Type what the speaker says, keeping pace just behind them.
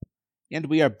And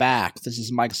we are back. This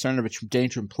is Mike Cernovich from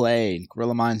Danger and Play and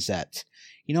Gorilla Mindset.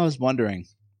 I was wondering,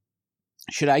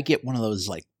 should I get one of those,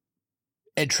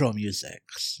 intro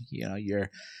musics? You're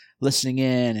listening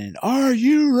in and, are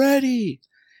you ready?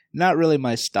 Not really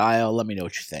my style. Let me know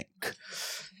what you think.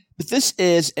 But this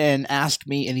is an Ask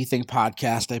Me Anything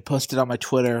podcast. I posted on my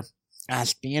Twitter,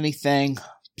 Ask Me Anything.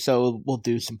 So we'll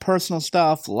do some personal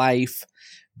stuff, life,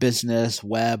 business,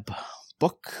 web,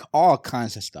 book, all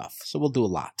kinds of stuff. So we'll do a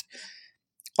lot.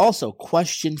 Also,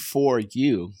 question for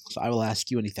you. So I will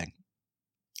ask you anything.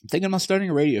 I'm thinking about starting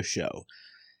a radio show.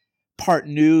 Part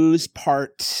news,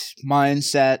 part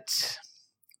mindset,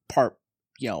 part,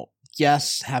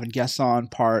 guests, having guests on,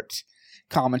 part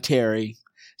commentary.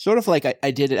 Sort of like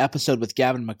I did an episode with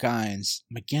Gavin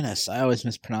McGinnis. I always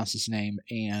mispronounce his name,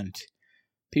 and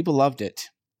people loved it.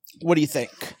 What do you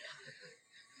think?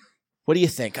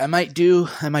 I might do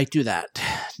that.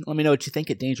 Let me know what you think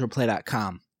at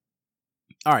dangerandplay.com.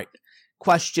 All right,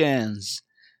 questions.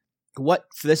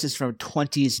 This is from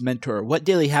 20s Mentor. What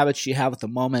daily habits do you have at the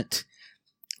moment?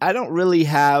 I don't really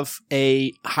have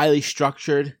a highly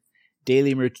structured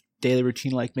daily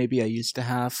routine like maybe I used to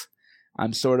have.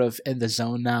 I'm sort of in the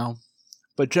zone now.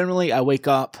 But generally, I wake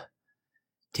up,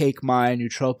 take my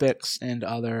nootropics and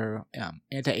other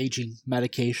anti-aging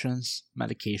medications.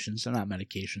 They're not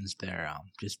medications. They're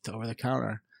just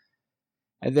over-the-counter.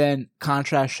 And then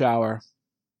contrast shower.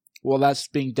 While that's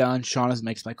being done, Shauna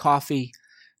makes my coffee.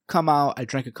 Come out, I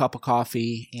drink a cup of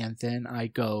coffee, and then I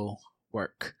go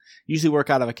work. Usually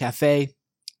work out of a cafe.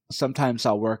 Sometimes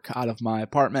I'll work out of my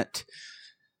apartment.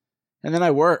 And then I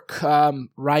work,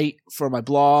 write for my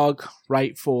blog,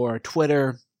 write for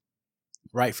Twitter,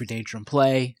 write for Danger and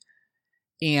Play.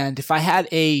 And if I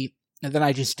had and then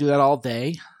I just do that all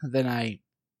day. Then I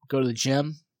go to the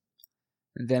gym.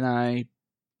 And then I,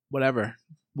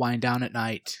 wind down at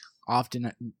night. Often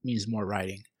it means more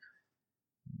writing.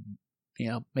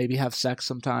 Maybe have sex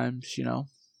sometimes,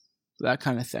 that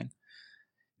kind of thing.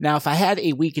 Now, if I had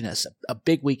a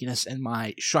big weakness in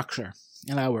my structure,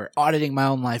 and I were auditing my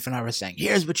own life and I was saying,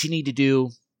 here's what you need to do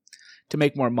to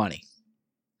make more money.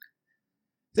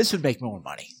 This would make more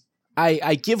money.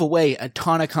 I give away a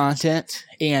ton of content,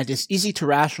 and it's easy to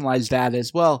rationalize that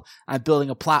as well. I'm building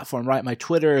a platform, right? My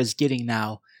Twitter is getting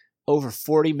now over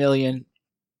 40 million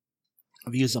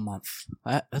views a month.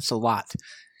 That's a lot.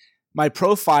 My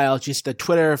profile, just a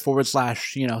Twitter /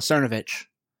 Cernovich,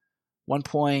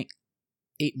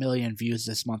 1.8 million views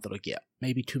this month it'll get.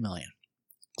 Maybe 2 million.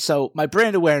 So my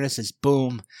brand awareness is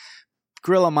boom.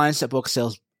 Gorilla Mindset book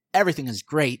sales, everything is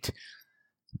great.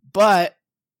 But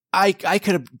I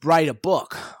could write a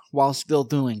book while still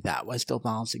doing that, while still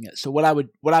balancing it. So what I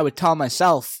would tell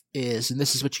myself is, and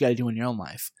this is what you got to do in your own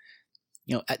life.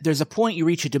 There's a point you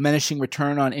reach a diminishing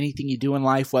return on anything you do in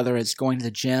life, whether it's going to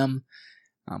the gym,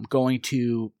 going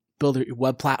to build your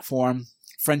web platform,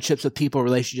 friendships with people,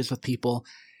 relationships with people.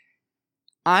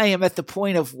 I am at the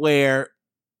point of where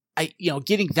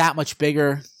getting that much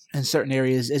bigger in certain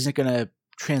areas isn't going to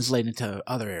translate into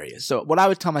other areas. So what I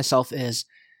would tell myself is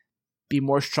be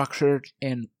more structured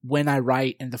in when I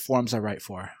write and the forums I write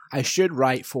for. I should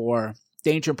write for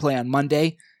Danger and Play on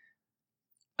Monday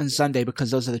and Sunday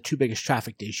because those are the two biggest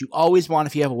traffic days. You always want,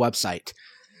 if you have a website,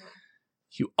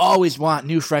 you always want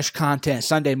new, fresh content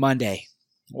Sunday, Monday.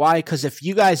 Why? Because if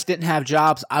you guys didn't have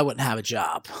jobs, I wouldn't have a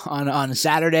job. On a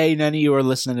Saturday, none of you are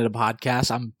listening to the podcast.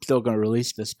 I'm still going to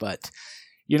release this, but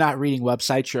you're not reading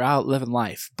websites. You're out living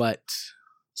life. But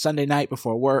Sunday night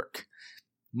before work,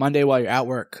 Monday while you're at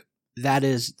work, that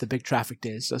is the big traffic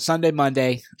days. So Sunday,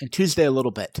 Monday, and Tuesday a little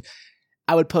bit.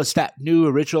 I would post that new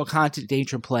original content,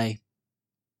 Danger and Play.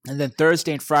 And then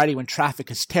Thursday and Friday, when traffic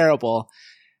is terrible,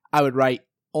 I would write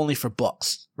only for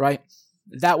books, right?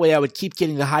 That way I would keep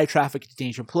getting the high traffic at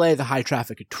Danger and Play, the high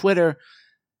traffic at Twitter,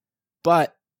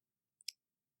 but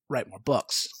write more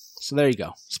books. So there you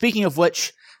go. Speaking of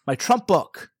which, my Trump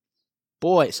book,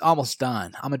 boy, it's almost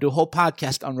done. I'm going to do a whole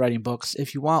podcast on writing books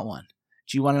if you want one.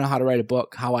 Do you want to know how to write a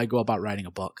book, how I go about writing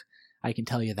a book? I can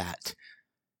tell you that.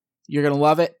 You're going to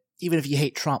love it, even if you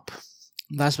hate Trump.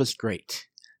 That's what's great.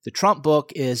 The Trump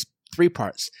book is 3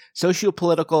 parts.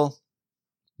 Sociopolitical,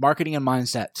 marketing, and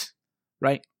mindset,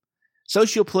 right?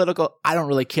 Sociopolitical, I don't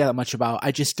really care that much about.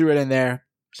 I just threw it in there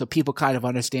so people kind of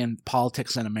understand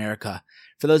politics in America.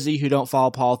 For those of you who don't follow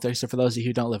politics, or for those of you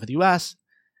who don't live in the U.S.,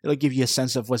 it'll give you a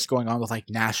sense of what's going on with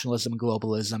nationalism,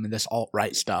 globalism, and this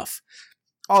alt-right stuff.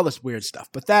 All this weird stuff.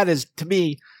 But that is, to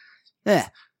me,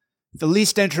 the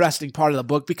least interesting part of the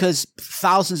book because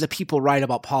thousands of people write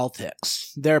about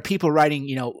politics. There are people writing,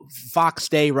 Fox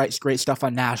Day writes great stuff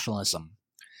on nationalism.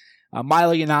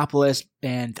 Milo Yiannopoulos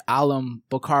and Alam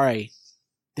Bokhari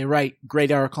They write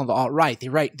great article on the alt-right. They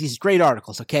write these great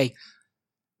articles, okay?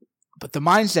 But the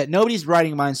mindset, nobody's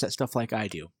writing mindset stuff like I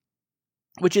do,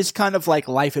 which is kind of like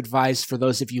life advice for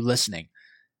those of you listening.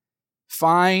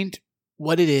 Find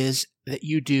what it is that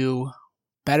you do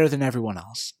better than everyone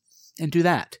else and do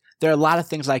that. There are a lot of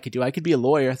things I could do. I could be a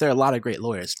lawyer. There are a lot of great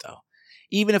lawyers, though.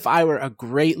 Even if I were a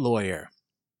great lawyer,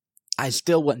 I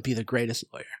still wouldn't be the greatest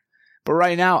lawyer. But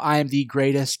right now, I am the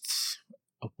greatest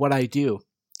of what I do.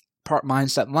 Part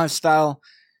mindset and lifestyle,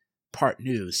 part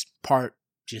news, part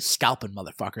just scalping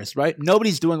motherfuckers, right?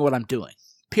 Nobody's doing what I'm doing,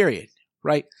 period,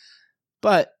 right?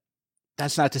 But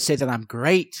that's not to say that I'm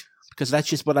great, because that's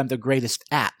just what I'm the greatest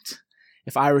at.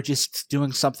 If I were just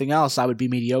doing something else, I would be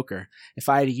mediocre. If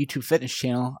I had a YouTube fitness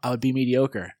channel, I would be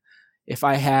mediocre. If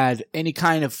I had any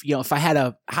kind of, if I had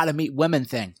a how to meet women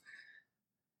thing,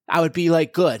 I would be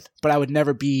like good, but I would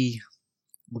never be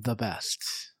the best.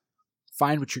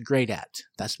 Find what you're great at.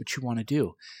 That's what you want to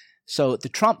do. So the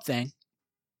Trump thing,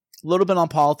 a little bit on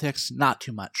politics, not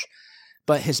too much.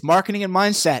 But his marketing and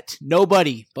mindset,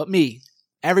 nobody but me.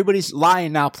 Everybody's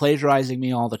lying now, plagiarizing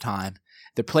me all the time.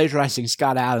 They're plagiarizing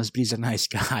Scott Adams, but he's a nice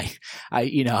guy.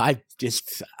 I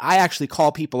actually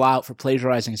call people out for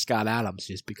plagiarizing Scott Adams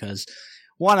just because,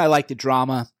 one, I like the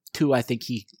drama. Two, I think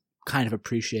he kind of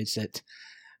appreciates it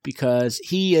because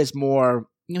he is more,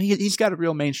 he's got a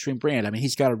real mainstream brand. I mean,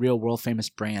 he's got a real world famous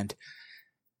brand.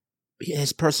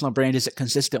 His personal brand isn't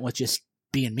consistent with just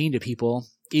being mean to people,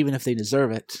 even if they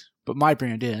deserve it. But my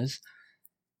brand is.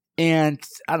 And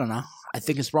I don't know. I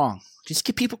think it's wrong. Just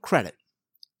give people credit.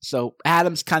 So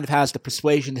Adams kind of has the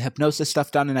persuasion, the hypnosis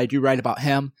stuff done, and I do write about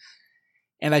him.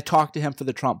 And I talked to him for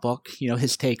the Trump book,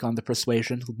 his take on the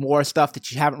persuasion. More stuff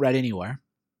that you haven't read anywhere.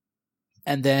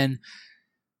 And then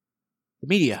the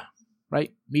media,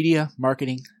 right? Media,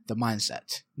 marketing, the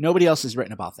mindset. Nobody else has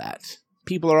written about that.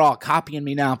 People are all copying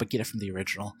me now, but get it from the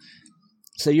original.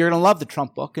 So you're going to love the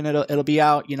Trump book, and it'll be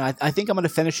out. I think I'm going to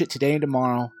finish it today and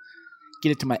tomorrow,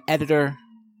 get it to my editor,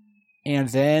 and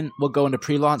then we'll go into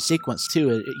pre-launch sequence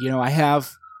too. I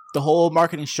have the whole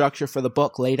marketing structure for the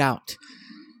book laid out.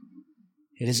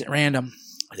 It isn't random.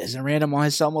 It isn't random why I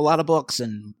sell a lot of books,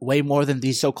 and way more than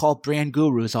these so-called brand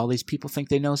gurus. All these people think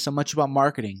they know so much about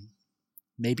marketing.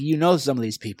 Maybe you know some of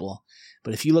these people,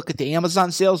 but if you look at the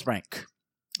Amazon sales rank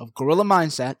of Guerrilla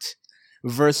Mindset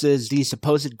versus these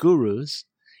supposed gurus,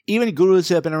 even gurus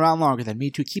who have been around longer than me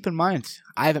too, keep in mind,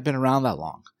 I haven't been around that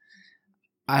long.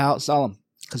 I outsell them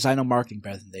because I know marketing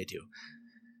better than they do.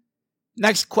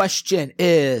 Next question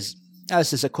is,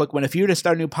 this is a quick one. If you were to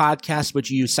start a new podcast, would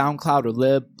you use SoundCloud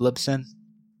or Libsyn?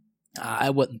 I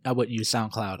wouldn't use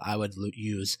SoundCloud. I would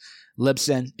use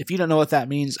Libsyn. If you don't know what that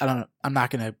means, I'm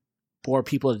not going to bore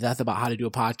people to death about how to do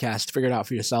a podcast. Figure it out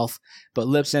for yourself. But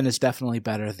Libsyn is definitely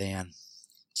better than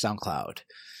SoundCloud.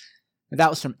 And that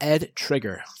was from Ed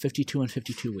Trigger, 52 and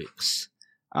 52 weeks.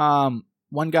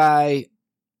 One guy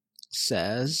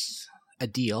says, a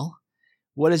deal.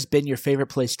 What has been your favorite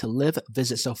place to live,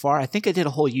 visit so far? I think I did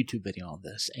a whole YouTube video on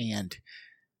this, and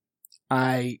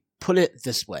I put it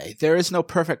this way. There is no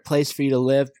perfect place for you to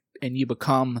live, and you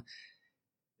become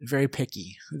very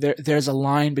picky. There's a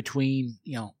line between,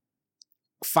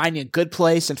 finding a good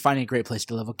place and finding a great place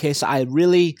to live. Okay, so I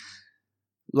really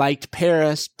liked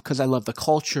Paris because I love the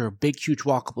culture, big, huge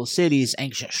walkable cities,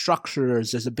 ancient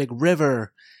structures, there's a big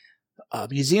river,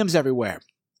 museums everywhere.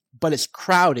 But it's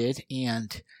crowded,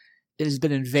 and it has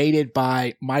been invaded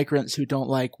by migrants who don't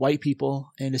like white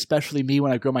people, and especially me.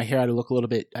 When I grow my hair, I actually look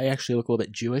a little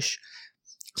bit Jewish.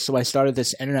 So I started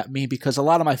this internet meme because a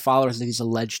lot of my followers are these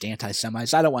alleged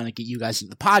anti-Semites. I don't want to get you guys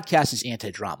into the podcast is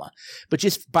anti-drama, but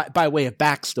just by way of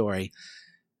backstory,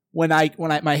 when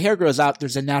my hair grows out,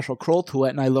 there's a natural curl to it,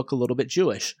 and I look a little bit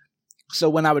Jewish. So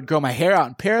when I would grow my hair out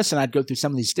in Paris, and I'd go through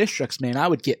some of these districts, man, I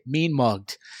would get mean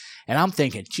mugged, and I'm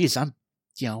thinking, geez, I'm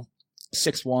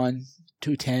 6'1",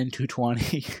 210,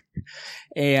 220,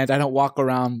 and I don't walk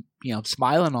around,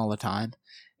 smiling all the time.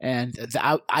 And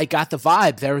I got the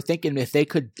vibe. They were thinking if they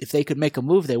could make a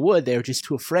move, they would. They were just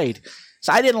too afraid.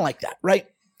 So I didn't like that, right?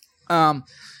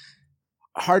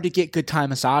 Hard to get good Thai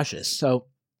massages. So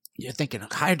you're thinking,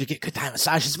 hard to get good Thai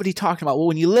massages. What are you talking about? Well,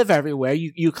 when you live everywhere,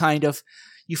 you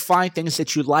find things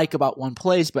that you like about one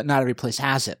place, but not every place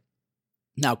has it.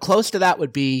 Now, close to that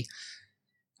would be,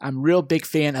 I'm a real big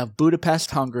fan of Budapest,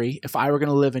 Hungary. If I were going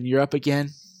to live in Europe again,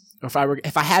 or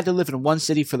if I had to live in one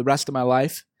city for the rest of my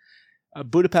life,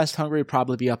 Budapest, Hungary would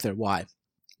probably be up there. Why?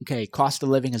 Okay, cost of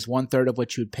living is 1/3 of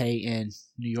what you would pay in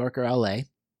New York or LA,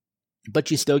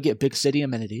 but you still get big city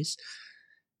amenities.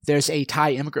 There's a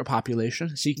Thai immigrant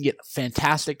population, so you can get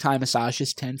fantastic Thai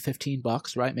massages, $10,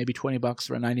 $15, right? Maybe $20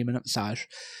 for a 90-minute massage.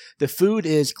 The food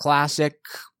is classic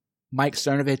Mike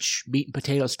Cernovich meat and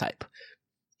potatoes type.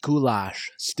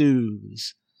 Goulash,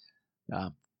 stews,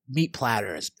 meat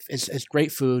platters. It's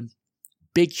great food.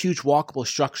 Big, huge walkable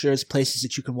structures, places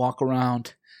that you can walk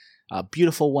around.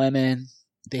 Beautiful women.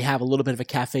 They have a little bit of a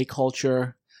cafe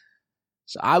culture.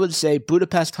 So I would say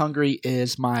Budapest, Hungary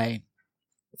is my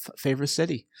favorite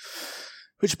city.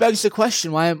 Which begs the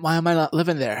question, why am I not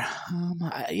living there?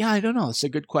 I don't know. It's a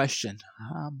good question.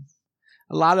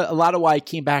 A lot of why I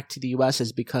came back to the U.S.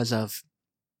 is because of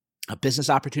a business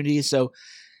opportunities. So,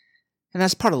 and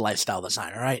that's part of lifestyle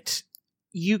design, right?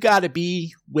 You got to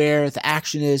be where the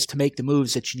action is to make the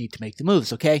moves that you need to make the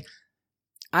moves, okay?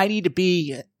 I need to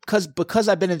be, because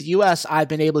I've been in the U.S., I've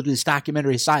been able to do this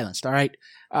documentary Silenced, all right?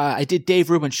 I did Dave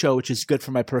Rubin's show, which is good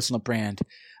for my personal brand.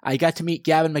 I got to meet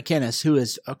Gavin McInnes, who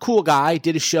is a cool guy,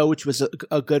 did a show which was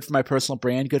a good for my personal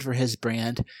brand, good for his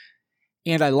brand,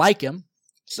 and I like him.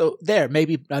 So there,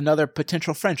 maybe another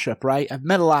potential friendship, right? I've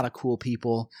met a lot of cool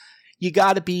people. You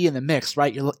got to be in the mix,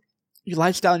 right? Your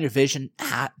lifestyle and your vision,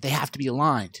 they have to be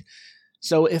aligned.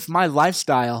 So if my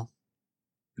lifestyle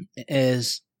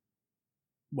is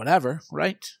whatever,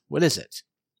 right? What is it?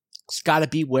 It's got to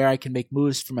be where I can make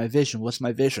moves for my vision. What's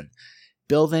my vision?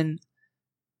 Building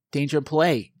Danger and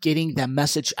Play, getting that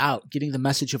message out, getting the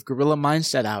message of guerrilla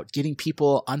mindset out, getting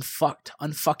people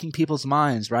unfucking people's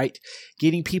minds, right?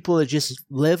 Getting people to just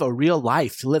live a real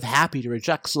life, to live happy, to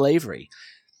reject slavery.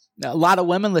 Now, a lot of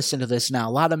women listen to this now.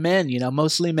 A lot of men,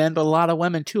 mostly men, but a lot of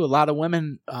women too. A lot of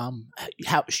women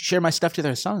share my stuff to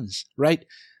their sons, right?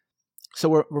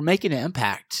 So we're making an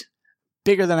impact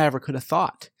bigger than I ever could have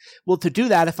thought. Well, to do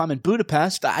that, if I'm in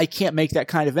Budapest, I can't make that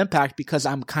kind of impact because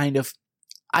I'm kind of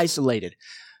isolated.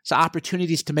 So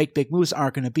opportunities to make big moves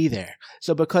aren't going to be there.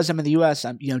 So because I'm in the U.S.,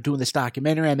 I'm doing this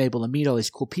documentary. I'm able to meet all these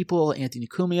cool people. Anthony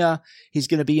Cumia, he's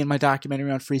going to be in my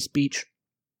documentary on free speech.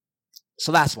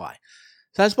 So that's why.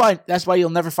 So that's why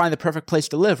you'll never find the perfect place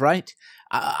to live, right?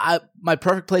 My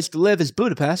perfect place to live is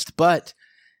Budapest, but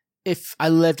if I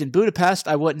lived in Budapest,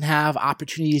 I wouldn't have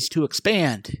opportunities to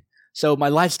expand. So my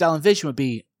lifestyle and vision would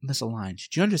be misaligned.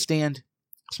 Do you understand?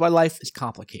 That's why life is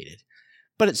complicated.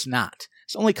 But it's not.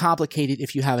 It's only complicated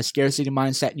if you have a scarcity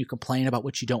mindset and you complain about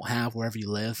what you don't have wherever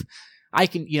you live. I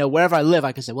can, wherever I live,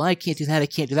 I can say, well, I can't do that. I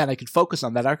can't do that. I can focus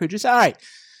on that. I could just say, all right,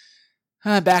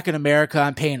 I'm back in America.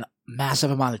 I'm paying a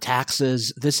massive amount of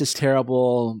taxes. This is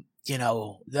terrible.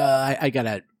 I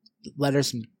got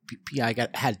letters from,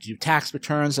 had to do tax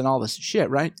returns and all this shit,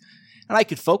 right? And I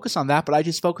could focus on that, but I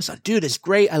just focus on, dude, it's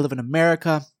great. I live in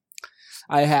America.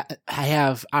 I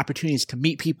have opportunities to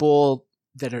meet people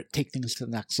that take things to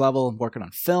the next level and working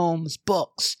on films,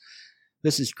 books.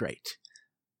 This is great.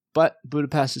 But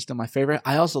Budapest is still my favorite.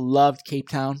 I also loved Cape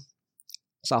Town,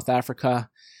 South Africa.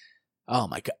 Oh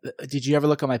my God. Did you ever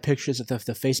look at my pictures of the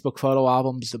Facebook photo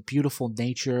albums? The beautiful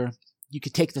nature. You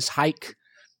could take this hike,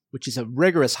 which is a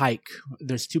rigorous hike.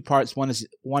 There's two parts. One,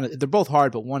 they're both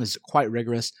hard, but one is quite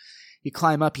rigorous. You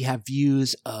climb up, you have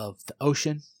views of the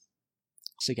ocean.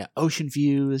 So you got ocean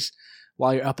views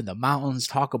while you're up in the mountains.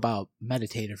 Talk about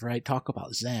meditative, right? Talk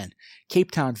about Zen. Cape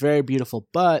Town, very beautiful,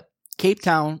 but Cape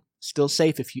Town, still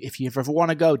safe. If you ever want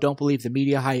to go, don't believe the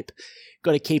media hype.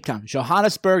 Go to Cape Town.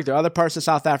 Johannesburg, there are other parts of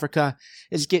South Africa,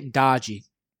 is getting dodgy.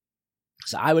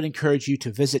 So I would encourage you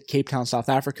to visit Cape Town, South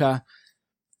Africa.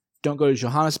 Don't go to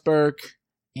Johannesburg.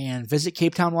 And visit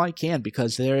Cape Town while you can,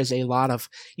 because there is a lot of,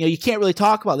 you can't really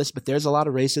talk about this, but there's a lot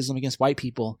of racism against white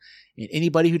people. And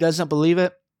anybody who doesn't believe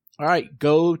it, all right,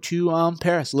 go to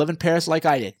Paris. Live in Paris like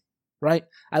I did, right?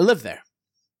 I lived there.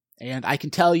 And I can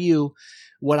tell you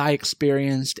what I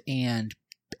experienced, and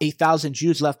 8,000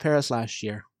 Jews left Paris last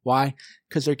year. Why?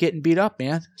 Because they're getting beat up,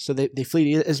 man. So they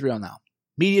flee to Israel now.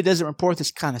 Media doesn't report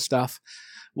this kind of stuff.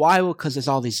 Why? Well, because there's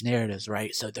all these narratives,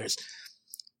 right? So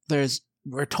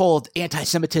we're told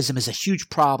anti-Semitism is a huge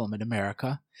problem in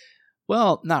America.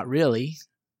 Well, not really,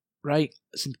 right?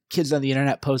 Some kids on the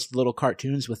internet post little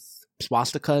cartoons with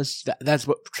swastikas. That's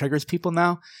what triggers people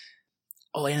now.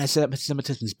 Oh,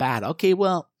 anti-Semitism is bad. Okay,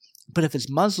 well, but if it's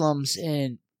Muslims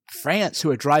in France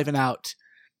who are driving out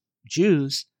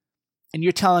Jews, and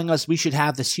you're telling us we should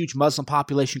have this huge Muslim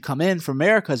population come in from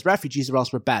America as refugees, or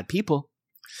else we're bad people.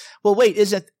 Well, wait,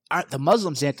 aren't the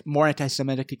Muslims more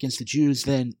anti-Semitic against the Jews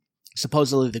than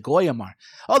supposedly the Goyim are?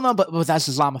 Oh no, but that's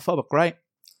Islamophobic, right?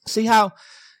 See how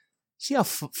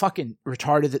fucking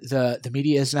retarded the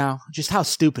media is now? Just how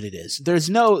stupid it is. There's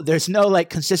no like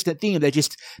consistent theme. They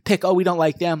just pick, we don't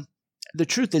like them. The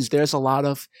truth is there's a lot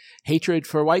of hatred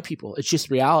for white people. It's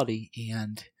just reality,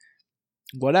 and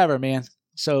whatever, man.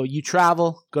 So you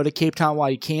travel, go to Cape Town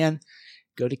while you can.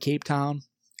 Go to Cape Town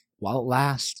while it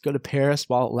lasts. Go to Paris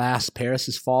while it lasts. Paris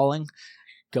is falling.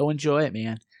 Go enjoy it,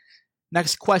 man.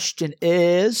 Next question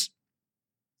is,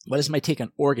 what is my take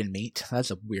on organ meat?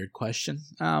 That's a weird question.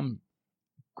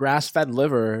 Grass-fed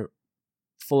liver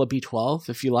full of B12.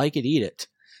 If you like it, eat it.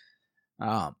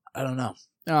 I don't know.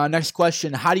 Next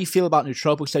question. How do you feel about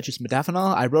nootropics such as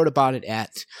modafinil? I wrote about it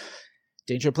at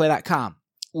dangerplay.com.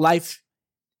 Life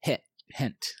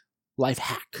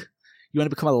hack. You want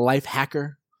to become a life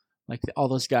hacker? Like all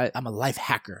those guys? I'm a life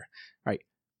hacker. Right.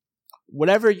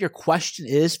 Whatever your question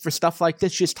is for stuff like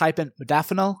this, just type in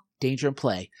modafinil, danger and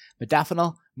play.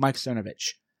 Modafinil, Mike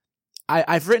Cernovich.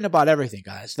 I've written about everything,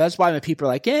 guys. That's why when people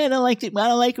are like, I don't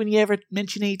like when you ever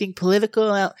mention anything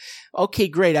political. Okay,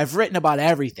 great. I've written about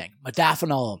everything.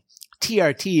 Modafinil,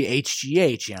 TRT,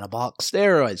 HGH, anabolic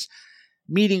steroids,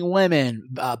 meeting women,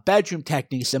 bedroom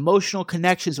techniques, emotional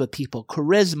connections with people,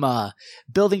 charisma,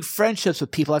 building friendships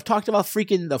with people. I've talked about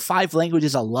freaking the 5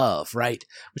 languages of love, right?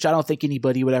 Which I don't think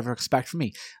anybody would ever expect from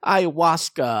me.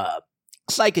 Ayahuasca,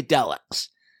 psychedelics.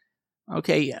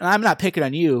 Okay, and I'm not picking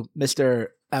on you, Mr.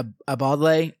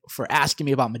 Abadle, for asking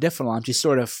me about modafinil. I'm just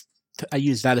I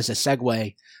use that as a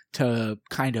segue to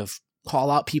kind of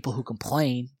call out people who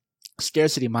complain.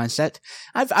 Scarcity mindset.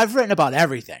 I've written about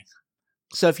everything.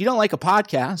 So if you don't like a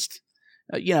podcast,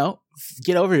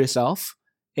 get over yourself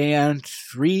and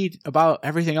read about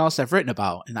everything else I've written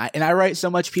about. And I write so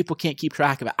much people can't keep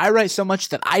track of it. I write so much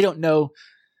that I don't know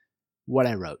what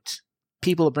I wrote.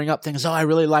 People will bring up things. Oh, I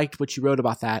really liked what you wrote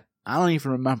about that. I don't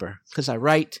even remember because I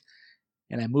write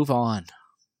and I move on.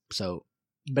 So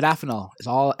modafinil is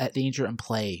all at danger and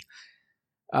play.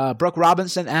 Brooke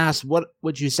Robinson asked, what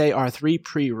would you say are 3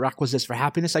 prerequisites for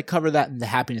happiness? I covered that in the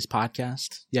happiness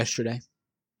podcast yesterday,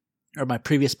 or my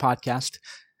previous podcast.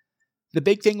 The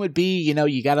big thing would be,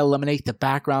 you got to eliminate the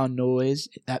background noise.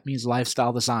 That means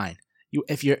lifestyle design.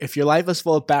 If your life is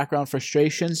full of background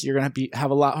frustrations, you're going to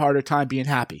have a lot harder time being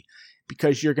happy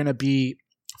because you're going to be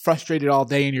frustrated all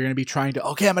day and you're going to be trying to,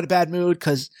 I'm in a bad mood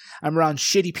because I'm around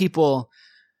shitty people.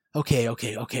 Okay.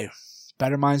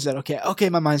 Better mindset. Okay,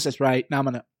 my mindset's right. Now I'm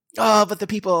going to, but the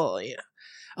people,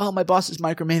 my boss is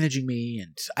micromanaging me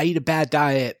and I eat a bad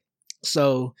diet.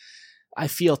 So I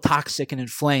feel toxic and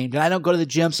inflamed. And I don't go to the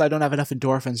gym, so I don't have enough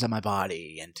endorphins in my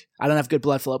body. And I don't have good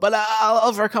blood flow. But I'll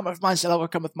overcome with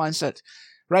mindset.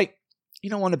 Right? You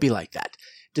don't want to be like that.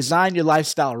 Design your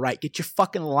lifestyle right. Get your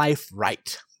fucking life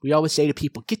right. We always say to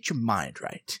people, get your mind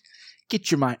right.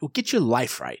 Get your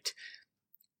life right.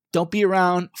 Don't be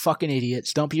around fucking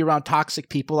idiots. Don't be around toxic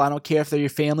people. I don't care if they're your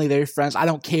family, they're your friends. I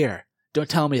don't care. Don't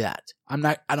tell me that.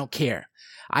 I don't care.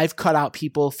 I've cut out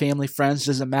people, family, friends,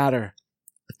 doesn't matter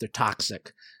if they're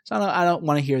toxic. So I don't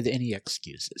want to hear any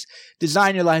excuses.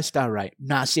 Design your lifestyle right. I'm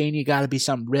not saying you got to be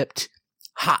some ripped,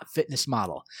 hot fitness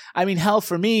model. I mean, hell,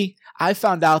 for me, I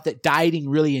found out that dieting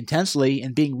really intensely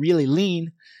and being really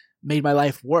lean made my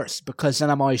life worse because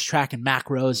then I'm always tracking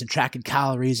macros and tracking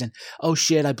calories and, oh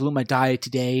shit, I blew my diet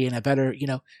today and I better,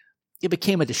 it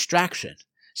became a distraction.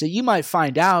 So you might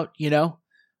find out,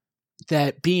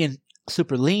 that being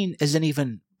super lean isn't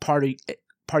even part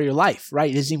of your life,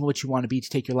 right? It isn't even what you want to be to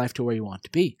take your life to where you want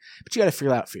to be. But you got to figure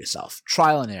that out for yourself.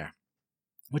 Trial and error,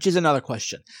 which is another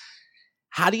question.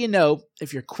 How do you know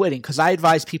if you're quitting? Because I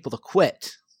advise people to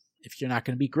quit if you're not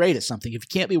going to be great at something. If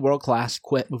you can't be world-class,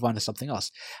 quit, move on to something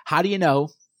else. How do you know?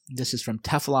 This is from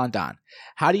Teflon Don.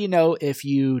 How do you know if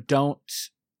you don't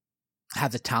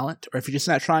have the talent or if you're just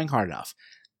not trying hard enough?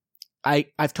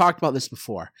 I've talked about this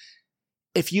before.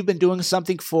 If you've been doing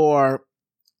something for,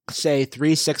 say,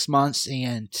 3-6 months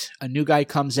and a new guy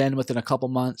comes in within a couple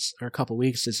months or a couple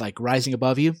weeks, is like rising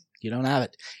above you, you don't have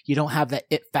it. You don't have that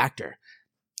it factor.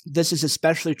 This is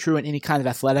especially true in any kind of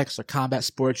athletics or combat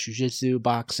sports, jiu-jitsu,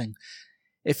 boxing.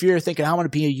 If you're thinking, I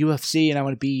want to be a UFC and I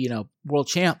want to be, world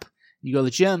champ, you go to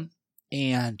the gym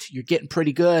and you're getting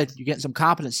pretty good, you're getting some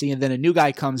competency, and then a new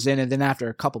guy comes in and then after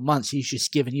a couple months, he's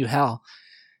just giving you hell.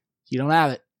 You don't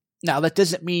have it. Now, that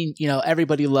doesn't mean,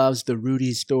 everybody loves the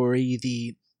Rudy story,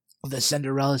 the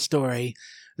Cinderella story,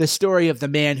 the story of the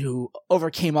man who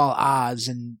overcame all odds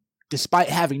and despite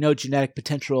having no genetic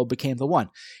potential, became the one.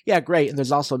 Yeah, great. And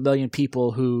there's also a million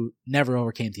people who never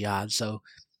overcame the odds. So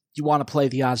you want to play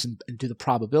the odds and do the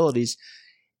probabilities.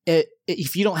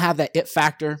 If you don't have that it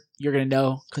factor, you're going to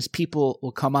know because people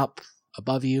will come up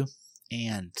above you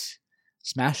and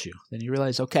smash you. Then you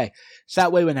realize, okay, it's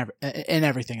that way in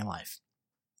everything in life.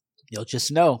 You'll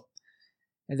just know.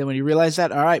 And then when you realize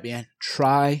that, all right, man,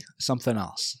 try something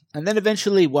else. And then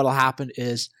eventually what will happen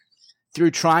is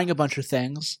through trying a bunch of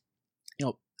things,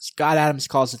 Scott Adams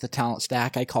calls it the talent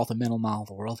stack. I call it the mental model of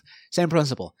the world. Same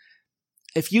principle.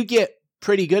 If you get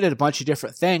pretty good at a bunch of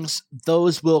different things,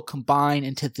 those will combine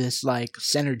into this like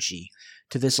synergy,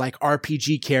 to this like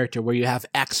RPG character where you have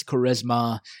X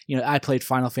charisma. I played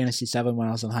Final Fantasy VII when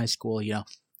I was in high school.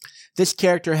 This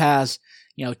character has,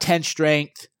 10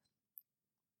 strength,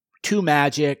 2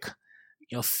 magic,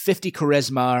 50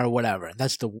 charisma or whatever.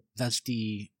 That's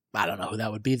the I don't know who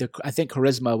that would be. I think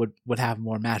charisma would have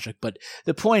more magic, but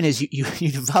the point is you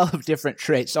develop different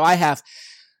traits. So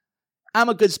I'm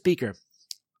a good speaker.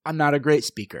 I'm not a great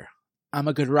speaker. I'm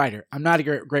a good writer. I'm not a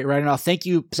great writer. Now, thank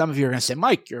you. Some of you are going to say,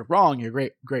 Mike, you're wrong. You're a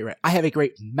great writer. I have a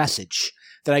great message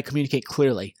that I communicate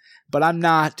clearly, but I'm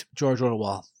not George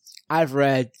Orwell. I've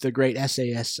read the great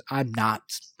essayists. I'm not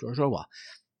George Orwell.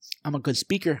 I'm a good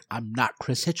speaker. I'm not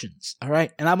Chris Hitchens. All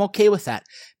right. And I'm okay with that.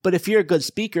 But if you're a good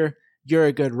speaker, you're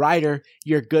a good writer,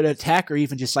 you're good at tech, or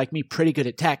even just like me, pretty good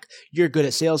at tech. You're good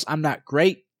at sales. I'm not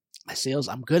great at sales.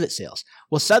 I'm good at sales.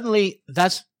 Well, suddenly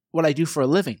that's what I do for a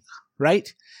living,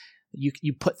 right?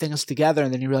 You put things together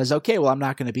and then you realize, okay, well, I'm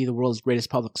not going to be the world's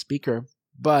greatest public speaker,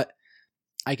 but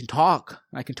I can talk.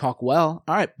 I can talk well.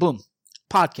 All right, boom,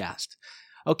 podcast.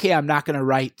 Okay, I'm not going to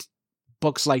write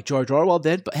books like George Orwell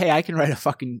did, but hey, I can write a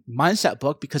fucking mindset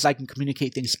book because I can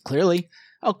communicate things clearly.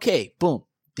 Okay, boom,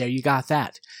 there you got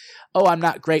that. Oh, I'm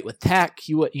not great with tech,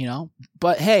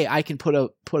 but hey, I can put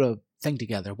a thing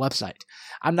together, website.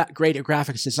 I'm not great at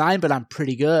graphics design, but I'm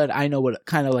pretty good. I know what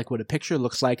a picture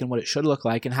looks like and what it should look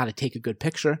like and how to take a good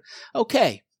picture.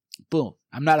 Okay, boom.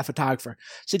 I'm not a photographer.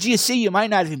 So do you see, you might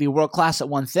not even be world class at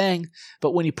one thing,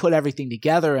 but when you put everything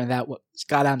together and that what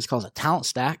Scott Adams calls a talent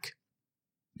stack,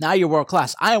 now you're world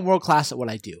class. I am world class at what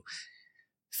I do.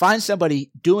 Find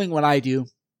somebody doing what I do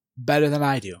better than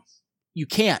I do. You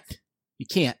can't.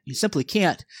 You simply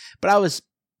can't. But I was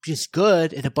just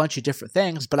good at a bunch of different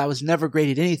things, but I was never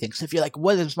great at anything. So if you're like,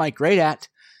 what is Mike great at?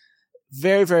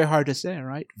 Very, very hard to say,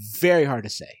 right? Very hard to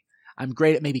say. I'm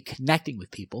great at maybe connecting with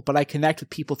people, but I connect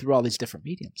with people through all these different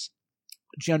mediums.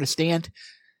 Do you understand?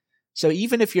 So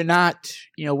even if you're not,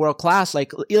 world class,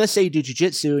 like let's say you do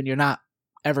jiu-jitsu and you're not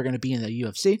ever going to be in the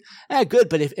UFC, good.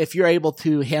 But if you're able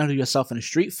to handle yourself in a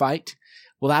street fight,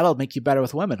 well, that'll make you better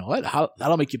with women. What?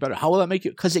 That'll make you better. How will that make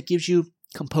you? Because it gives you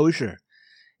composure.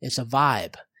 It's a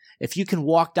vibe. If you can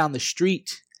walk down the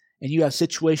street and you have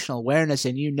situational awareness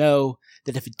and you know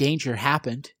that if a danger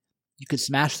happened, you could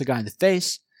smash the guy in the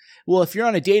face. Well, if you're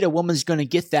on a date, a woman's going to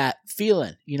get that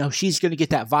feeling. She's going to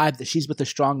get that vibe that she's with a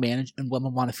strong man and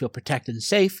women want to feel protected and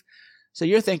safe. So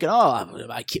you're thinking,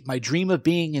 my dream of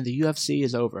being in the UFC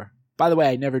is over. By the way,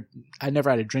 I never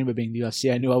had a dream of being in the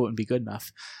UFC. I knew I wouldn't be good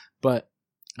enough, but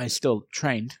I still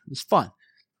trained. It was fun.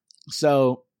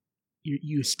 So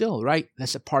you still, right?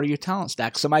 That's a part of your talent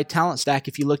stack. So my talent stack,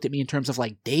 if you looked at me in terms of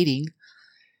like dating,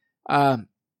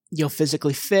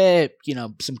 physically fit,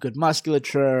 some good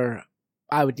musculature.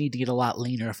 I would need to get a lot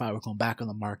leaner if I were going back on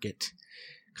the market,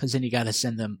 because then you got to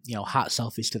send them, hot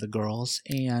selfies to the girls.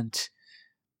 And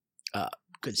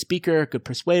good speaker, good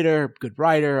persuader, good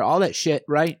writer, all that shit,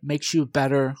 right? Makes you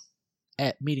better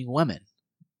at meeting women.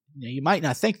 You might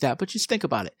not think that, but just think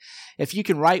about it. If you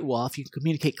can write well, if you can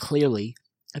communicate clearly,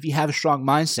 if you have a strong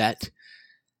mindset,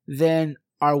 then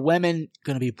are women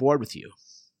going to be bored with you?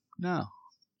 No.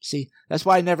 See, that's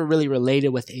why I never really related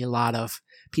with a lot of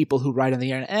people who write on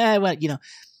the internet,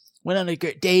 went on a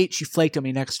great date, she flaked on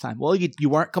me next time. Well, you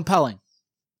weren't compelling,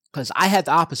 because I had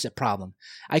the opposite problem.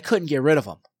 I couldn't get rid of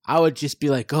them. I would just be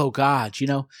like, oh God,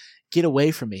 get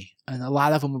away from me. And a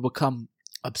lot of them would become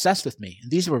obsessed with me.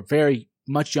 And these were very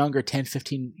much younger, 10,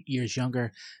 15 years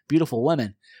younger, beautiful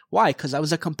women. Why? Because I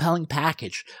was a compelling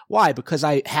package. Why? Because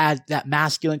I had that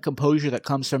masculine composure that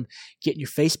comes from getting your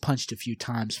face punched a few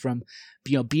times, from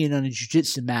being on a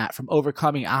jiu-jitsu mat, from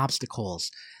overcoming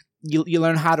obstacles. You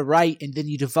learn how to write, and then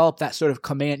you develop that sort of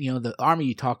command, the army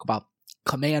you talk about,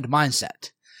 command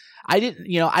mindset. I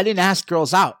didn't ask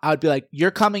girls out. I would be like,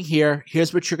 you're coming here.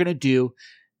 Here's what you're going to do.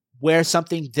 Wear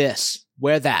something this,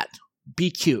 wear that, be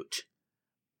cute.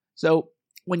 So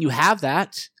when you have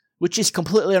that, which is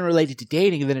completely unrelated to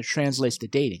dating, and then it translates to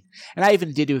dating. And I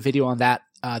even did do a video on that,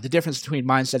 the difference between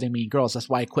mindset and meeting girls. That's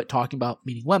why I quit talking about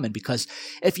meeting women, because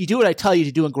if you do what I tell you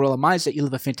to do in Gorilla Mindset, you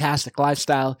live a fantastic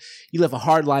lifestyle, you live a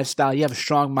hard lifestyle, you have a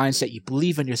strong mindset, you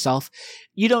believe in yourself.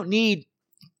 You don't need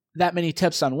that many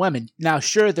tips on women. Now,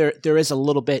 sure, there is a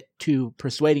little bit to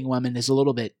persuading women, is a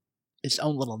little bit its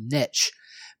own little niche,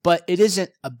 but it isn't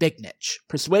a big niche.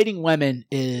 Persuading women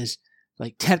is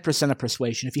like 10% of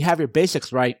persuasion. If you have your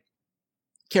basics right,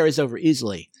 carries over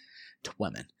easily to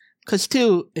women. Because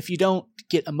too, if you don't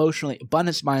get emotionally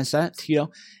abundance mindset,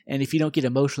 and if you don't get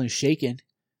emotionally shaken,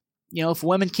 if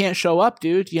women can't show up,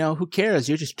 dude, who cares?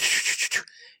 You're just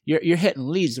you're hitting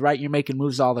leads, right? You're making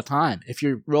moves all the time. If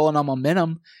you're rolling on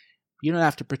momentum, you don't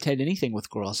have to pretend anything with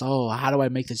girls. Oh, how do I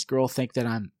make this girl think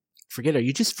that forget her?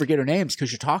 You just forget her names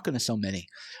because you're talking to so many.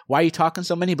 Why are you talking to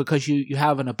so many? Because you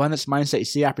have an abundance mindset. You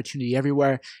see opportunity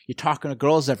everywhere. You're talking to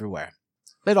girls everywhere.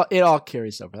 It all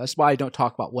carries over. That's why I don't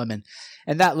talk about women.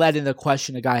 And that led into the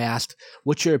question a guy asked,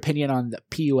 what's your opinion on the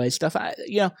PUA stuff?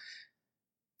 The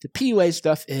PUA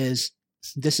stuff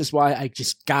this is why I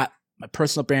just got my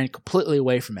personal brand completely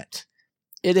away from it.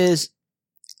 It is,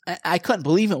 I couldn't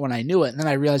believe it when I knew it. And then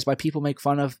I realized why people make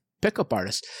fun of pickup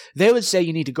artists. They would say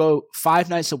you need to go 5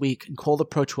 nights a week and cold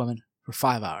approach women for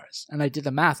 5 hours. And I did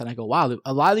the math and I go, wow,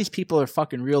 a lot of these people are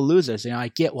fucking real losers. I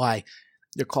get why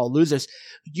they're called losers.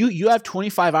 You have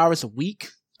 25 hours a week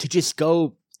to just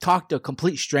go talk to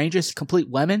complete strangers, complete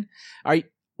women.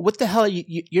 What the hell?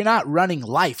 You're not running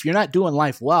life. You're not doing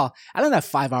life well. I don't have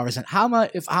 5 hours. And how am I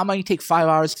going to take 5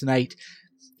 hours tonight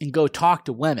and go talk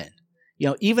to women?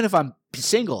 Even if I'm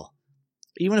single,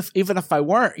 even if I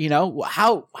weren't,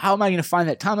 how am I going to find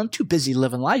that time? I'm too busy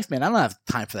living life, man. I don't have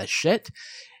time for that shit.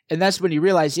 And that's when you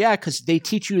realize, because they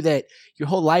teach you that your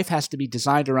whole life has to be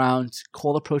designed around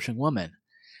cold approaching women.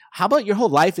 How about your whole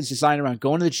life is designed around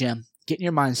going to the gym, getting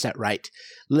your mindset right,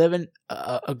 living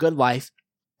a good life,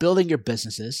 building your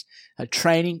businesses,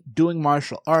 training, doing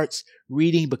martial arts,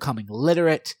 reading, becoming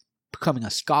literate, becoming a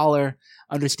scholar,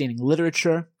 understanding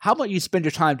literature. How about you spend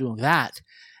your time doing that?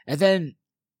 And then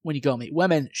when you go meet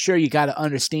women, sure, you got to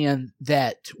understand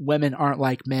that women aren't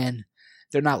like men.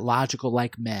 They're not logical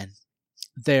like men.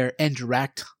 They're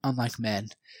indirect, unlike men.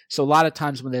 So a lot of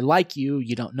times when they like you,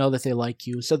 you don't know that they like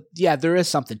you. So yeah, there is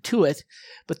something to it,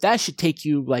 but that should take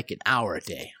you like an hour a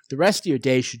day. The rest of your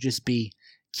day should just be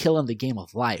killing the game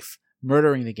of life,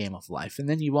 murdering the game of life. And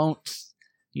then you won't,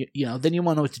 then you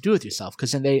won't know what to do with yourself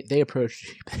because then they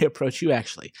approach you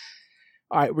actually.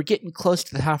 All right, we're getting close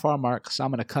to the half-hour mark, so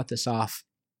I'm going to cut this off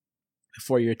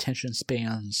before your attention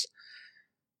spans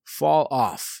fall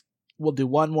off. We'll do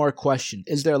one more question.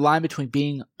 Is there a line between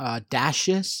being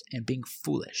audacious and being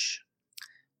foolish?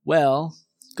 Well,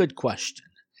 good question.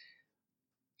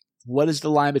 What is the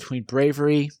line between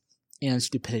bravery and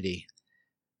stupidity?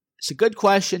 It's a good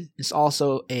question. It's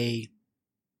also a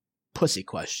pussy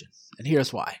question. And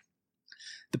here's why.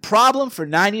 The problem for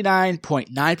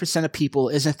 99.9% of people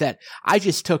isn't that I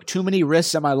just took too many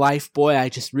risks in my life. Boy,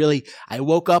 I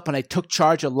woke up and I took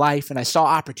charge of life and I saw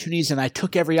opportunities and I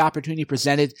took every opportunity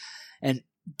presented and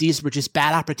these were just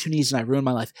bad opportunities and I ruined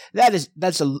my life.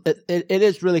 It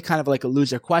is really kind of like a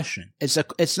loser question.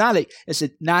 It's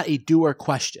not a doer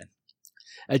question.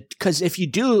 Because if you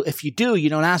do, you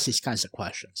don't ask these kinds of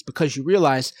questions because you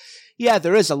realize,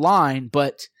 there is a line,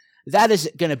 but that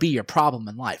isn't going to be your problem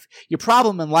in life. Your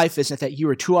problem in life isn't that you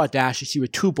were too audacious, you were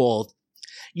too bold,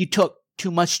 you took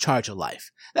too much charge of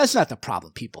life. That's not the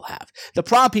problem people have. The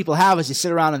problem people have is you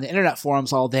sit around on the internet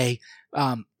forums all day,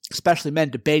 especially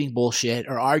men debating bullshit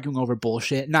or arguing over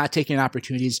bullshit, not taking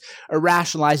opportunities or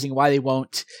rationalizing why they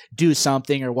won't do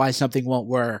something or why something won't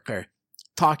work or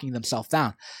talking themselves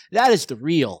down. That is the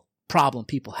real problem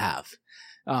people have.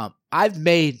 I've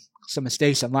made some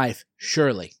mistakes in life,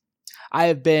 surely. I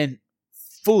have been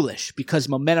foolish because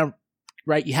momentum,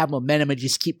 right? You have momentum and you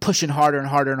just keep pushing harder and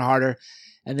harder and harder.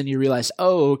 And then you realize,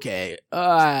 oh, okay,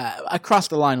 I crossed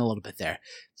the line a little bit there.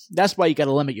 That's why you got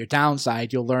to limit your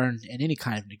downside. You'll learn in any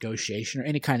kind of negotiation or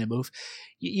any kind of move.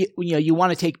 You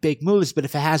want to take big moves, but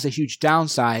if it has a huge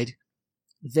downside,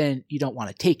 then you don't want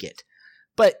to take it.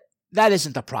 But that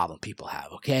isn't the problem people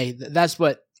have, okay? That's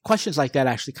what questions like that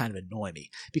actually kind of annoy me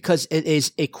because it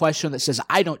is a question that says,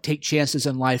 I don't take chances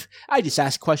in life. I just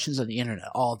ask questions on the internet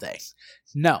all day.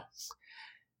 No,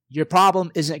 your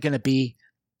problem isn't going to be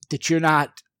that you're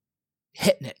not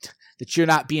hitting it, that you're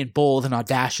not being bold and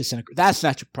audacious. And that's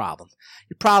not your problem.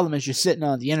 Your problem is you're sitting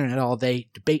on the internet all day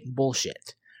debating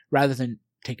bullshit rather than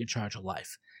taking charge of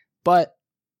life. But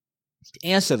to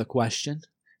answer the question,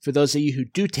 for those of you who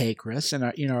do take risks and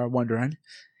are wondering,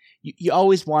 you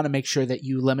always want to make sure that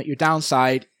you limit your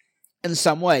downside in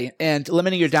some way. And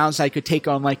limiting your downside could take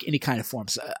on like any kind of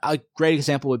forms. A great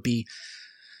example would be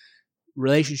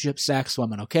relationship, sex,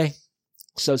 women, okay?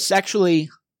 So sexually,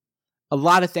 a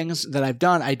lot of things that I've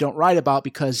done I don't write about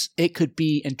because it could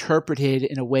be interpreted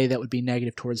in a way that would be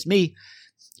negative towards me,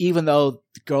 even though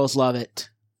the girls love it.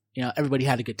 Everybody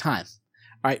had a good time.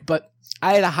 All right, but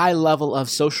I had a high level of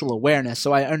social awareness,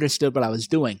 so I understood what I was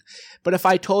doing. But if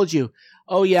I told you,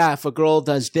 oh yeah, if a girl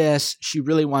does this, she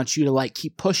really wants you to like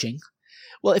keep pushing.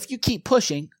 Well, if you keep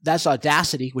pushing, that's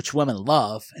audacity, which women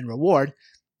love and reward.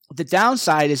 The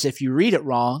downside is if you read it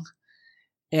wrong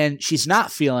and she's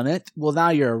not feeling it, well, now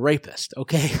you're a rapist.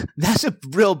 Okay. That's a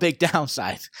real big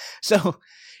downside. So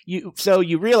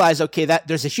you realize, okay, that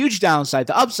there's a huge downside.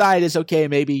 The upside is, okay,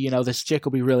 maybe, this chick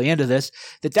will be really into this.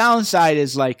 The downside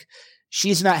is like,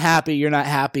 she's not happy. You're not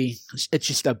happy. It's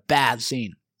just a bad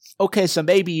scene. Okay, so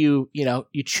maybe you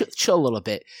chill a little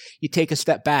bit. You take a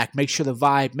step back, make sure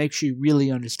you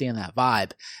really understand that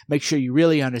vibe. Make sure you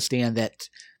really understand that,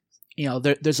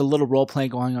 there's a little role playing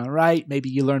going on, right? Maybe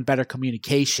you learn better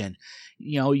communication.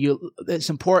 It's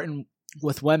important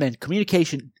with women.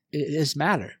 Communication is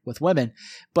matter with women,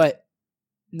 but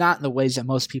not in the ways that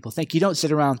most people think. You don't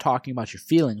sit around talking about your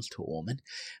feelings to a woman,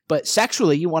 but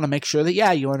sexually, you want to make sure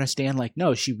that, you understand, like,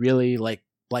 no, she really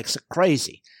likes it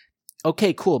crazy.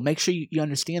 Okay, cool. Make sure you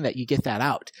understand that, you get that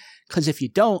out. Because if you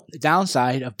don't, the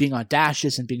downside of being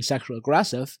audacious and being sexually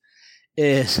aggressive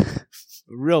is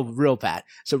real, real bad.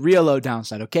 So real low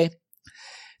downside, okay?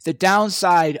 The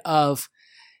downside of,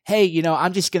 hey,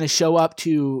 I'm just going to show up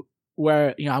to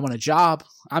where, I want a job.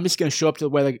 I'm just going to show up to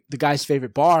where the guy's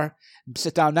favorite bar,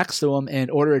 sit down next to him and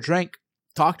order a drink,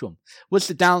 talk to him. What's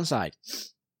the downside?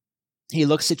 He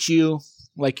looks at you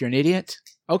like you're an idiot.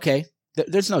 Okay.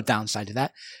 There's no downside to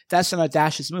that. That's an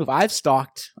audacious move. I've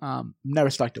stalked, never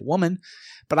stalked a woman,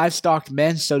 but I've stalked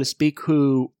men, so to speak,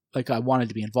 who I wanted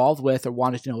to be involved with or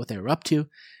wanted to know what they were up to.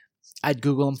 I'd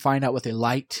Google them, find out what they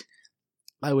liked.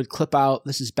 I would clip out,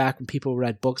 this is back when people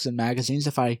read books and magazines.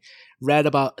 If I read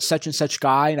about such and such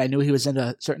guy and I knew he was into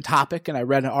a certain topic and I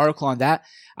read an article on that,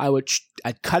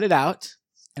 I'd cut it out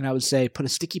and I would say, put a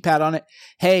sticky pad on it.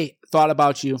 Hey, thought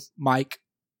about you, Mike.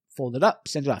 Fold it up,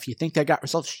 send it off. You think that got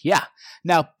results? Yeah.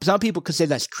 Now, some people could say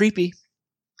that's creepy.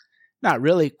 Not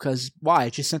really, because why? I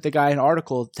just sent the guy an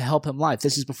article to help him live.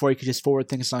 This is before he could just forward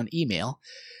things on email.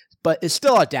 But it's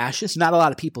still audacious. Not a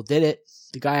lot of people did it.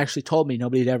 The guy actually told me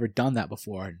nobody had ever done that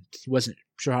before, and he wasn't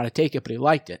sure how to take it, but he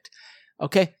liked it.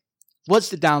 Okay, what's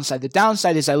the downside? The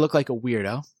downside is I look like a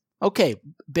weirdo. Okay,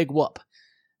 big whoop.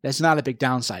 That's not a big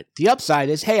downside. The upside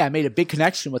is, hey, I made a big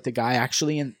connection with the guy,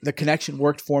 actually, and the connection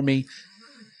worked for me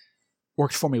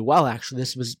well, actually.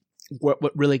 This was what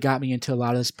really got me into a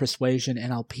lot of this persuasion,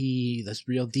 NLP, this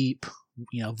real deep,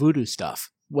 voodoo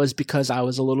stuff, was because I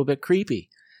was a little bit creepy.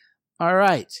 All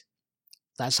right.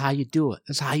 That's how you do it.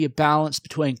 That's how you balance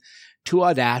between too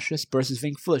audacious versus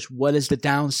being foolish. What is the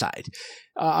downside?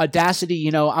 Audacity,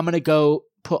 I'm going to go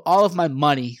put all of my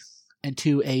money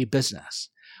into a business.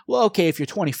 Well, okay, if you're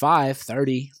 25,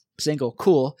 30, single,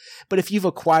 cool. But if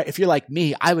you're like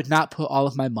me, I would not put all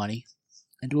of my money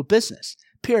into a business.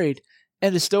 Period.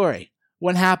 End of story.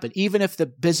 Wouldn't happen. Even if the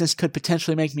business could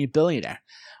potentially make me a billionaire.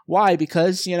 Why?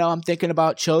 Because, I'm thinking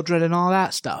about children and all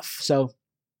that stuff. So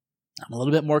I'm a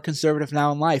little bit more conservative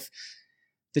now in life.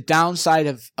 The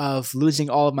downside of losing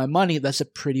all of my money, that's a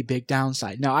pretty big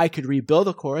downside. Now, I could rebuild,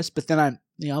 of course, but then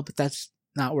but that's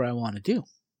not what I want to do.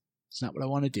 It's not what I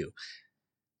want to do.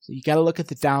 So you got to look at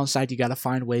the downside. You got to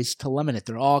find ways to limit it.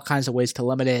 There are all kinds of ways to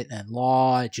limit it, and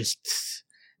law just...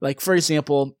 Like, for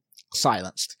example,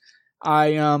 Silenced.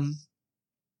 I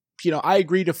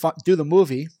agreed to do the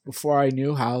movie before I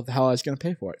knew how the hell I was going to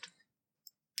pay for it.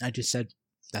 I just said,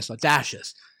 that's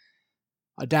audacious.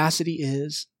 Audacity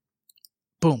is,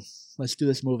 boom, let's do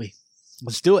this movie.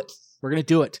 Let's do it. We're going to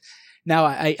do it. Now,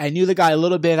 I knew the guy a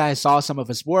little bit. I saw some of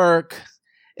his work.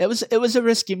 It was a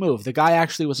risky move. The guy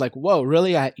actually was like, whoa,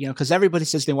 really? Because everybody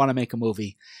says they want to make a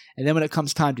movie. And then when it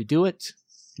comes time to do it,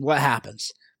 what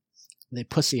happens? They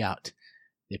pussy out.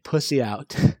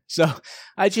 So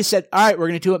I just said, all right, we're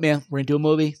going to do it, man. We're going to do a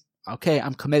movie. Okay,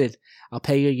 I'm committed. I'll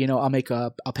pay you,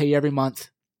 I'll pay you every month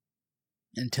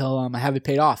until I have it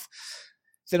paid off.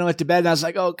 Then I went to bed and I was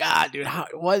like, oh God, dude,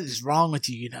 what is wrong with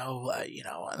you? And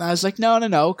I was like,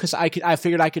 no. Cause I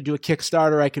figured I could do a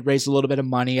Kickstarter. I could raise a little bit of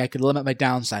money. I could limit my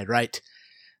downside, right?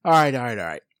 All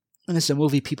right. And it's a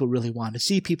movie people really wanted to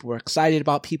see. People were excited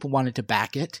about. People wanted to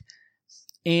back it.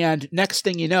 And next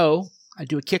thing you know, I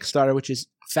do a Kickstarter, which is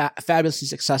fabulously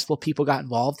successful. People got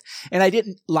involved. And I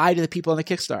didn't lie to the people on the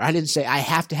Kickstarter. I didn't say, I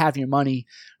have to have your money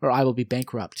or I will be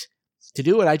bankrupt. To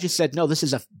do it, I just said, no, this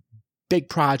is a big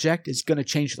project. It's going to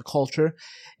change the culture.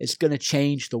 It's going to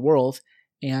change the world.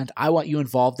 And I want you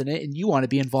involved in it. And you want to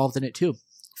be involved in it too.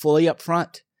 Fully up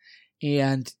front.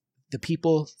 And the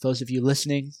people, those of you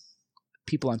listening,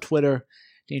 people on Twitter,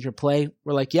 Danger Play,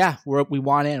 we're like, yeah, we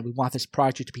want it. And we want this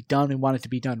project to be done. We want it to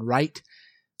be done right.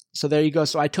 So there you go.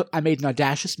 So I made an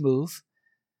audacious move,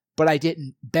 but I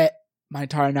didn't bet my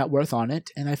entire net worth on it.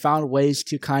 And I found ways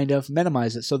to kind of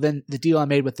minimize it. So then the deal I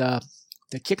made with the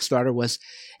Kickstarter was,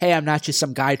 hey, I'm not just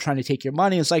some guy trying to take your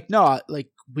money. It's like, no,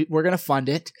 we're going to fund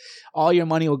it. All your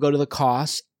money will go to the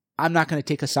cost. I'm not going to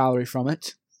take a salary from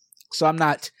it. So I'm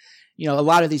not, a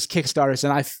lot of these Kickstarters,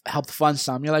 and I've helped fund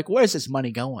some, you're like, where's this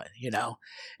money going?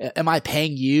 Am I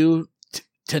paying you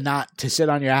to sit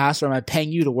on your ass, or am I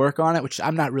paying you to work on it? Which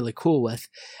I'm not really cool with.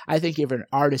 I think if you're an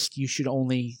artist, you should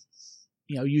only,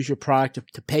 use your product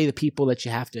to pay the people that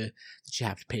you have to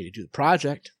pay to do the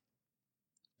project.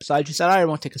 So I just said, I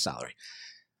won't take a salary.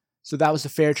 So that was a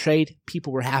fair trade.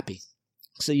 People were happy.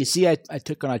 So you see, I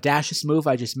took an audacious move.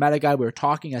 I just met a guy. We were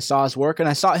talking. I saw his work, and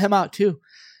I sought him out too.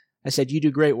 I said, you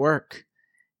do great work.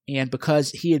 And because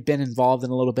he had been involved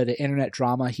in a little bit of internet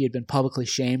drama, he had been publicly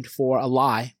shamed for a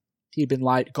lie. He had been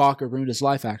lied. Gawker ruined his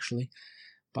life, actually.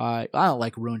 I don't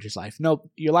like ruined his life. No,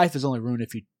 your life is only ruined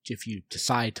if you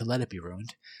decide to let it be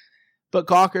ruined. But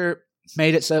Gawker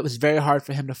made it so it was very hard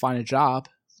for him to find a job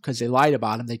because they lied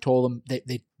about him. They told him,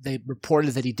 they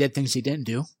reported that he did things he didn't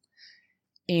do.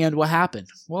 And what happened?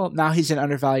 Well, now he's an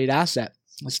undervalued asset.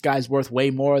 This guy's worth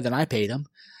way more than I paid him.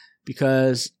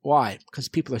 Because, why? Because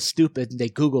people are stupid and they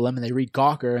Google him and they read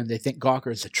Gawker and they think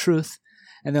Gawker is the truth.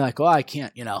 And they're like, well, I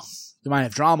can't, they might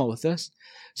have drama with this.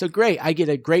 So great. I get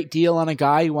a great deal on a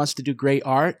guy who wants to do great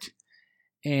art.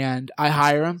 And I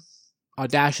hire him.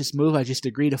 Audacious move. I just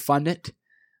agree to fund it.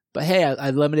 But hey,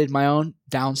 I limited my own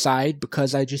downside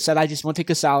because I just said I just won't take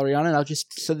a salary on it.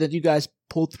 So that you guys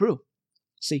pulled through.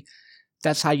 See,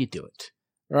 that's how you do it.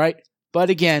 All right? But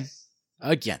again,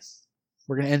 we're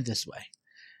going to end this way.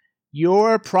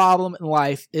 Your problem in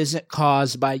life isn't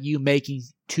caused by you making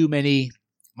too many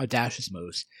audacious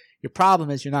moves. Your problem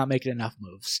is you're not making enough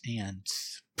moves. And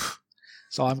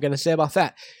that's all I'm going to say about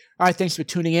that. All right, thanks for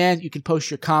tuning in. You can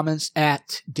post your comments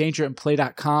at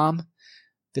dangerandplay.com.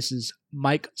 This is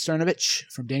Mike Cernovich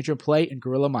from Danger and Play and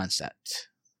Gorilla Mindset.